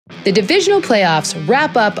The divisional playoffs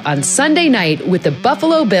wrap up on Sunday night with the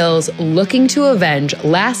Buffalo Bills looking to avenge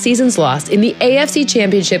last season's loss in the AFC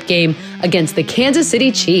Championship game against the Kansas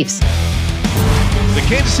City Chiefs. The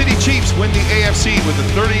Kansas City Chiefs win the AFC with a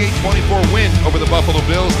 38-24 win over the Buffalo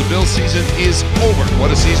Bills. The Bills season is over.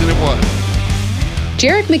 What a season it was.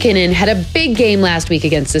 Jerick McKinnon had a big game last week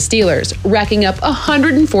against the Steelers, racking up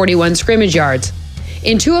 141 scrimmage yards.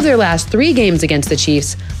 In 2 of their last 3 games against the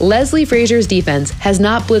Chiefs, Leslie Frazier's defense has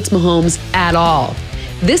not blitzed Mahomes at all.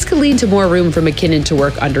 This could lead to more room for McKinnon to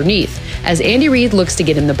work underneath, as Andy Reid looks to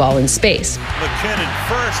get him the ball in space. McKinnon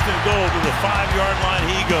first and goal to the 5-yard line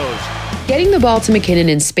he goes. Getting the ball to McKinnon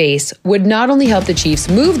in space would not only help the Chiefs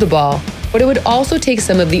move the ball, but it would also take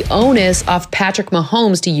some of the onus off Patrick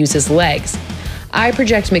Mahomes to use his legs. I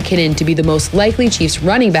project McKinnon to be the most likely Chiefs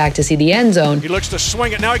running back to see the end zone. He looks to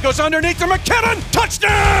swing it. Now he goes underneath to McKinnon.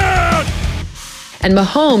 Touchdown! And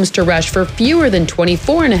Mahomes to rush for fewer than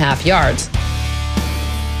 24.5 yards.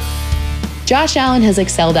 Josh Allen has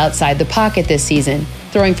excelled outside the pocket this season,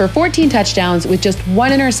 throwing for 14 touchdowns with just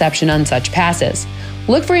 1 interception on such passes.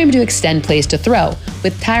 Look for him to extend plays to throw,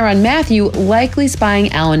 with Tyrann Mathieu likely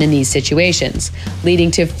spying Allen in these situations,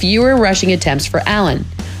 leading to fewer rushing attempts for Allen.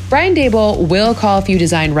 Brian Daboll will call a few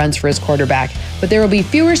design runs for his quarterback, but there will be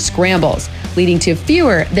fewer scrambles, leading to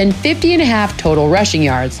fewer than 50.5 total rushing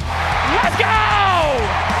yards. Let's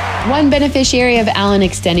go! One beneficiary of Allen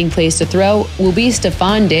extending plays to throw will be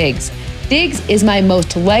Stefon Diggs. Diggs is my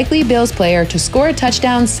most likely Bills player to score a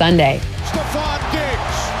touchdown Sunday. Stefon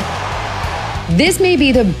Diggs. This may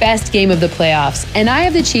be the best game of the playoffs, and I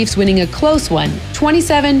have the Chiefs winning a close one,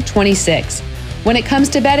 27-26. When it comes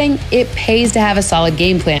to betting, it pays to have a solid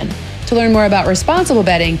game plan. To learn more about responsible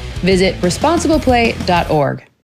betting, visit responsibleplay.org.